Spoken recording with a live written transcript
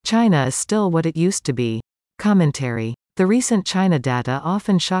China is still what it used to be. Commentary. The recent China data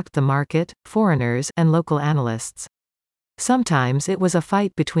often shocked the market, foreigners, and local analysts. Sometimes it was a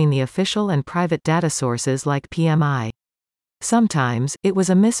fight between the official and private data sources like PMI. Sometimes, it was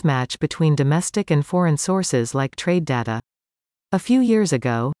a mismatch between domestic and foreign sources like trade data. A few years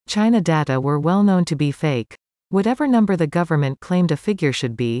ago, China data were well known to be fake. Whatever number the government claimed a figure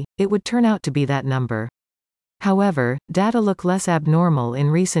should be, it would turn out to be that number. However, data look less abnormal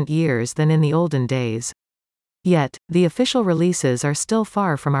in recent years than in the olden days. Yet, the official releases are still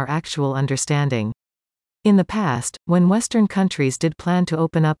far from our actual understanding. In the past, when Western countries did plan to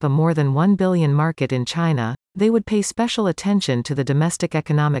open up a more than 1 billion market in China, they would pay special attention to the domestic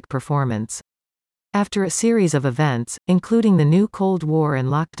economic performance. After a series of events, including the new Cold War and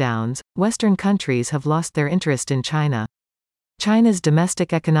lockdowns, Western countries have lost their interest in China. China's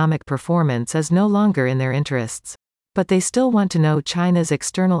domestic economic performance is no longer in their interests. But they still want to know China's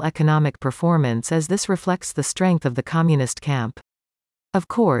external economic performance, as this reflects the strength of the communist camp. Of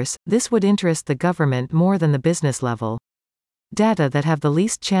course, this would interest the government more than the business level. Data that have the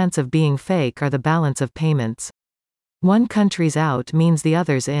least chance of being fake are the balance of payments. One country's out means the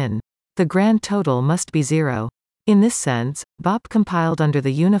other's in. The grand total must be zero. In this sense, BOP compiled under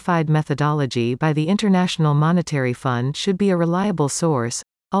the unified methodology by the International Monetary Fund should be a reliable source,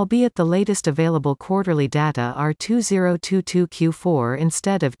 albeit the latest available quarterly data are 2022 Q4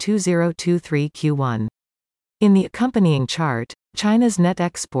 instead of 2023 Q1. In the accompanying chart, China's net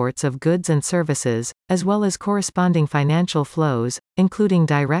exports of goods and services, as well as corresponding financial flows, including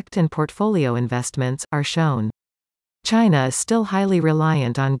direct and portfolio investments, are shown. China is still highly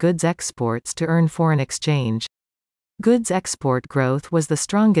reliant on goods exports to earn foreign exchange. Goods export growth was the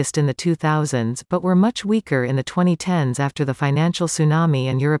strongest in the 2000s but were much weaker in the 2010s after the financial tsunami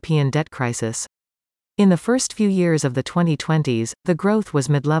and European debt crisis. In the first few years of the 2020s, the growth was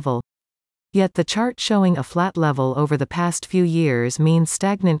mid-level. Yet the chart showing a flat level over the past few years means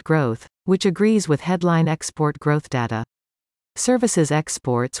stagnant growth, which agrees with headline export growth data. Services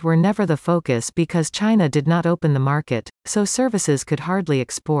exports were never the focus because China did not open the market, so services could hardly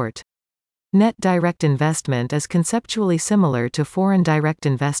export. Net direct investment is conceptually similar to foreign direct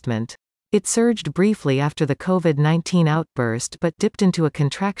investment. It surged briefly after the COVID-19 outburst but dipped into a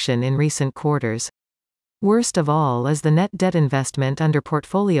contraction in recent quarters. Worst of all is the net debt investment under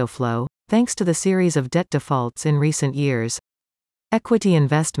portfolio flow, thanks to the series of debt defaults in recent years. Equity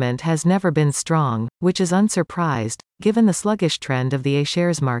investment has never been strong, which is unsurprised, given the sluggish trend of the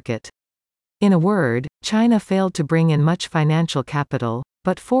A-shares market. In a word, China failed to bring in much financial capital,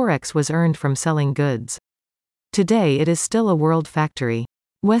 but forex was earned from selling goods. Today it is still a world factory.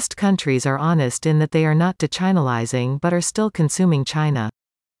 West countries are honest in that they are not de-Chinalizing but are still consuming China.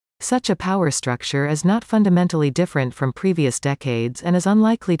 Such a power structure is not fundamentally different from previous decades and is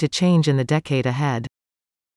unlikely to change in the decade ahead.